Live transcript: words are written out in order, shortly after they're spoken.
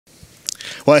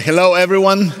Well, hello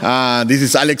everyone. This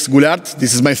is Alex Gulart.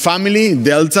 This is my family,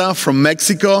 Deltha from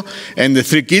Mexico, and the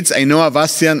three kids, Ainhoa,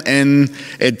 Bastian, and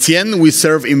Etienne. We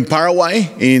serve in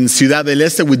Paraguay, in Ciudad del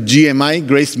Este with GMI,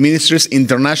 Grace Ministries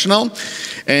International.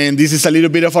 And this is a little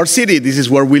bit of our city. This is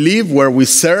where we live, where we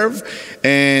serve,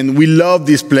 and we love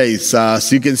this place.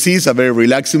 As you can see, it's a very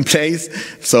relaxing place,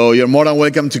 so you're more than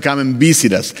welcome to come and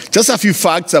visit us. Just a few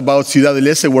facts about Ciudad del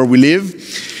Este, where we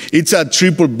live. It's a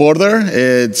triple border.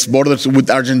 It's bordered with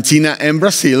Argentina and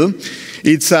Brazil.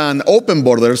 It's an open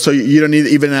border, so you don't need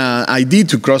even an ID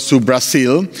to cross to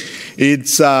Brazil.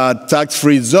 It's a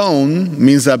tax-free zone,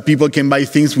 means that people can buy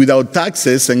things without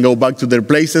taxes and go back to their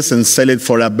places and sell it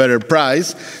for a better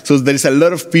price. So there's a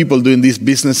lot of people doing these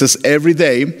businesses every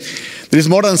day. There's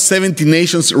more than 70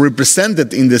 nations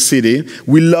represented in the city.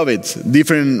 We love it.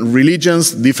 Different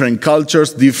religions, different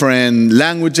cultures, different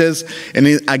languages, and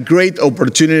it's a great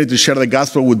opportunity to share the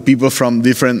gospel with people from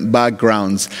different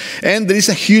backgrounds. And there is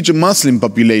a huge Muslim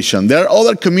population. There are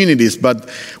other communities, but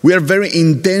we are very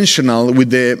intentional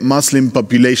with the Muslim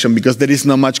population because there is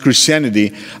not much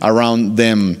Christianity around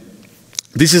them.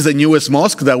 This is the newest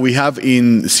mosque that we have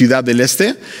in Ciudad del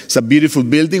Este. It's a beautiful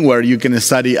building where you can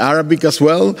study Arabic as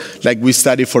well, like we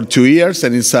studied for 2 years,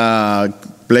 and it's a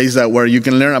place where you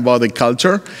can learn about the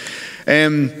culture.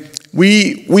 And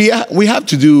we have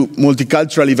to do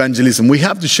multicultural evangelism. We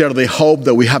have to share the hope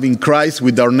that we have in Christ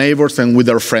with our neighbors and with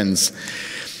our friends.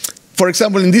 For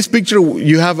example, in this picture,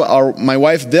 you have my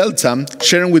wife, Deltha,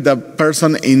 sharing with a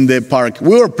person in the park.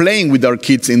 We were playing with our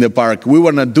kids in the park. We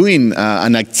were not doing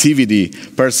an activity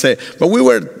per se, but we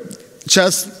were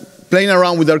just playing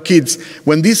around with our kids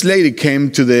when this lady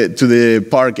came to the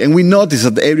park, and we noticed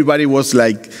that everybody was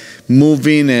like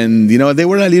moving, and they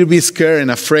were a little bit scared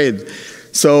and afraid.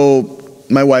 So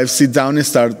my wife sit down and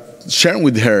start sharing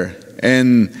with her,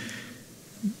 and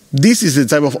this is the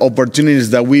type of opportunities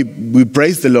that we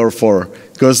praise the Lord for,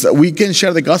 because we can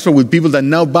share the gospel with people that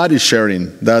nobody's sharing.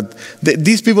 That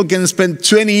these people can spend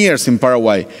 20 years in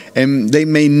Paraguay and they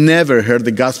may never heard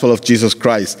the gospel of Jesus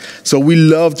Christ. So we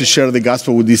love to share the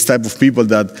gospel with these type of people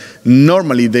that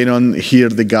normally they don't hear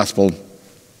the gospel.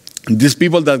 These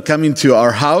people that come into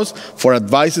our house for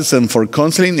advices and for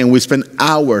counseling, and we spend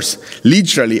hours,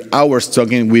 literally hours,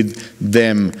 talking with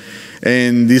them.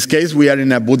 In this case, we are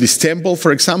in a Buddhist temple,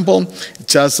 for example,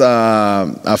 just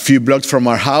a few blocks from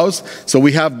our house. So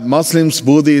we have Muslims,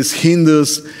 Buddhists,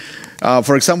 Hindus.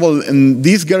 For example,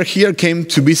 this girl here came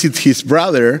to visit his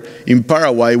brother in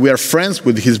Paraguay. We are friends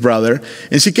with his brother.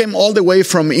 And she came all the way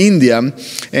from India,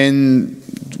 and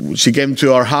she came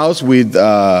to our house with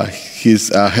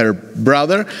her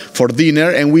brother for dinner,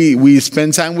 and we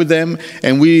spent time with them,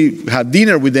 and we had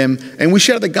dinner with them, and we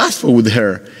shared the gospel with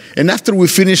her. And after we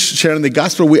finished sharing the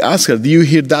gospel, we asked her, "Do you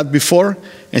hear that before?"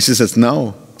 And she says,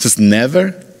 "No." She says,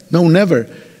 "Never?" "No, never."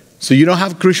 "So you don't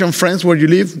have Christian friends where you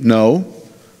live?" "No."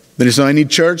 "There is not any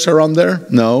church around there?"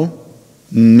 "No."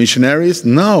 "Missionaries?"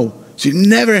 "No." She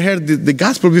never heard the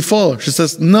gospel before. She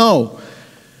says, "No."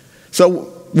 So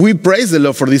we praise the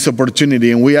Lord for this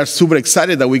opportunity, and we are super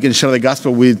excited that we can share the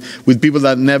gospel with people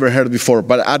that never heard before.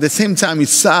 But at the same time,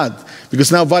 it's sad because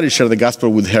nobody shared the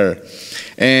gospel with her.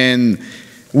 And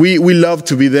we love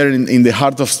to be there in the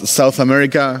heart of South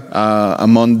America,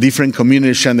 among different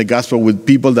communities, sharing the gospel with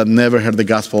people that never heard the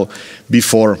gospel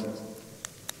before.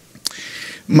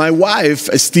 My wife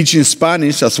is teaching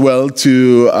Spanish as well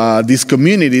to these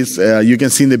communities. You can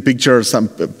see in the picture some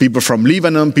people from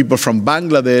Lebanon, people from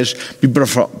Bangladesh,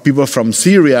 people from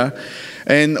Syria.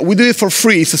 And we do it for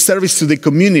free. It's a service to the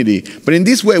community. But in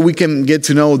this way, we can get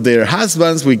to know their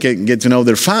husbands. We can get to know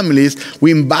their families.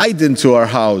 We invite them to our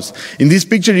house. In this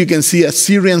picture, you can see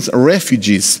Syrian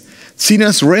refugees.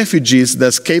 Syrian refugees that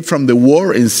escaped from the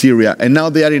war in Syria, and now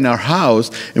they are in our house,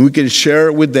 and we can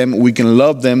share with them, we can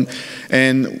love them,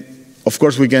 and of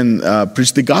course we can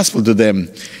preach the gospel to them.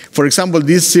 For example,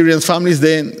 these Syrian families,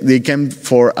 they came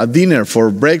for a dinner, for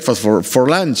breakfast, for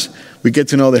lunch. We get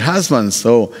to know their husbands.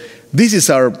 So this is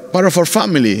part of our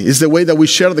family. It's the way that we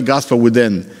share the gospel with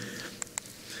them.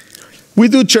 We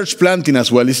do church planting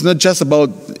as well. It's not just about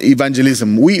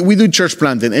evangelism. We do church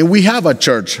planting, and we have a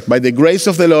church. By the grace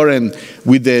of the Lord and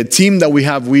with the team that we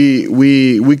have,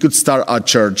 we could start a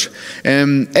church.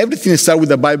 And everything started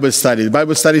with a Bible study. The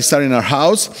Bible study started in our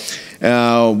house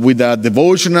with a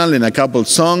devotional and a couple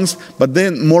songs, but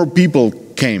then more people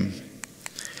came.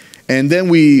 And then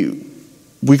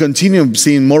we continued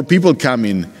seeing more people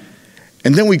coming.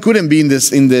 And then we couldn't be in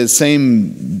the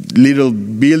same little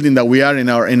building that we are in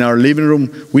our living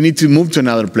room. We need to move to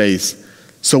another place.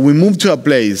 So we moved to a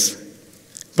place,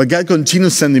 but God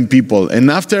continues sending people.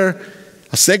 And after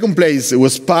A second place, it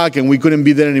was packed and we couldn't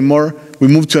be there anymore. We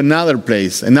moved to another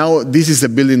place. And now this is the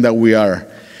building that we are.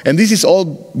 And this is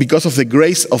all because of the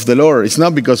grace of the Lord. It's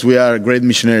not because we are great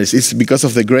missionaries. It's because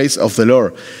of the grace of the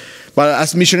Lord. But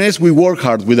as missionaries, we work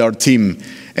hard with our team.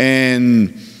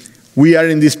 And we are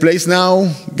in this place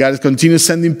now. God continues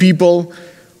sending people.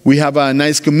 We have a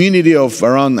nice community of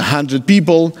around 100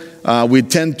 people with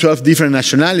 10, 12 different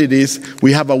nationalities.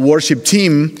 We have a worship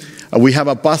team. We have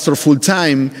a pastor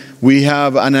full-time. We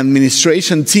have an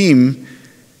administration team.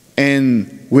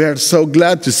 And we are so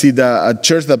glad to see that a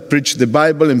church that preaches the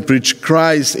Bible and preaches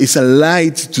Christ is a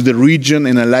light to the region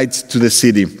and a light to the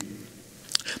city.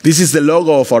 This is the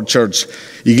logo of our church.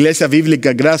 Iglesia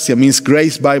Bíblica Gracia means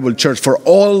Grace Bible Church for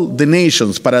all the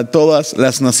nations, para todas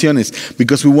las naciones,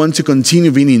 because we want to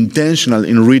continue being intentional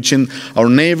in reaching our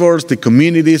neighbors, the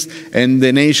communities, and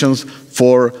the nations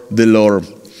for the Lord.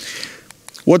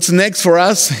 What's next for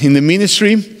us in the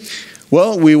ministry?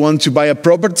 Well, we want to buy a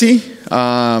property,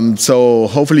 so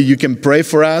hopefully you can pray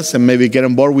for us and maybe get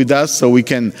on board with us so we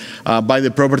can buy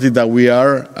the property that we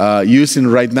are using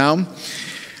right now.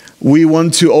 We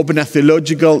want to open a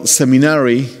theological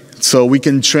seminary so we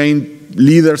can train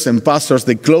leaders and pastors.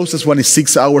 The closest one is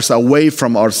 6 hours away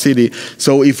from our city.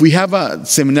 So if we have a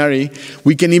seminary,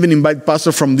 we can even invite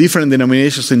pastors from different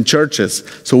denominations and churches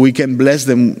so we can bless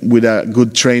them with a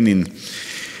good training.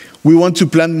 We want to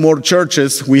plant more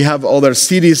churches. We have other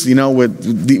cities, we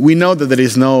know that there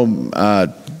is no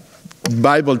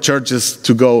Bible churches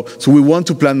to go, so we want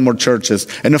to plant more churches.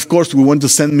 And of course, we want to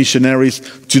send missionaries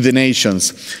to the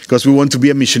nations because we want to be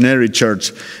a missionary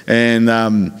church.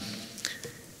 And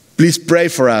please pray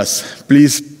for us.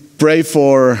 Please pray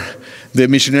for the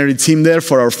missionary team there,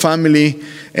 for our family,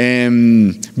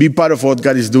 and be part of what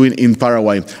God is doing in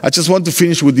Paraguay. I just want to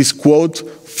finish with this quote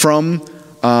from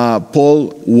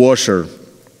Paul Washer.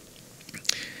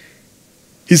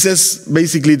 He says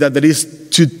basically that there is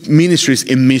two ministries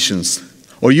in missions.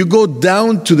 Or you go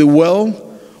down to the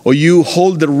well, or you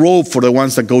hold the rope for the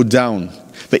ones that go down.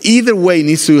 But either way, you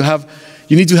need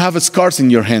to have scars in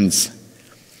your hands.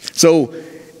 So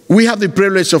we have the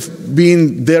privilege of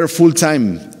being there full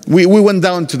time. We went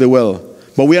down to the well,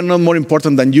 but we are not more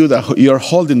important than you that you're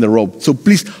holding the rope. So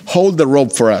please hold the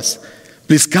rope for us.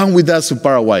 Please come with us to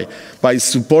Paraguay by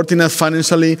supporting us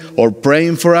financially or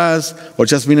praying for us or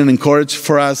just being an encouragement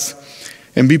for us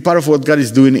and be part of what God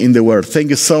is doing in the world. Thank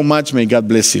you so much. May God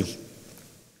bless you.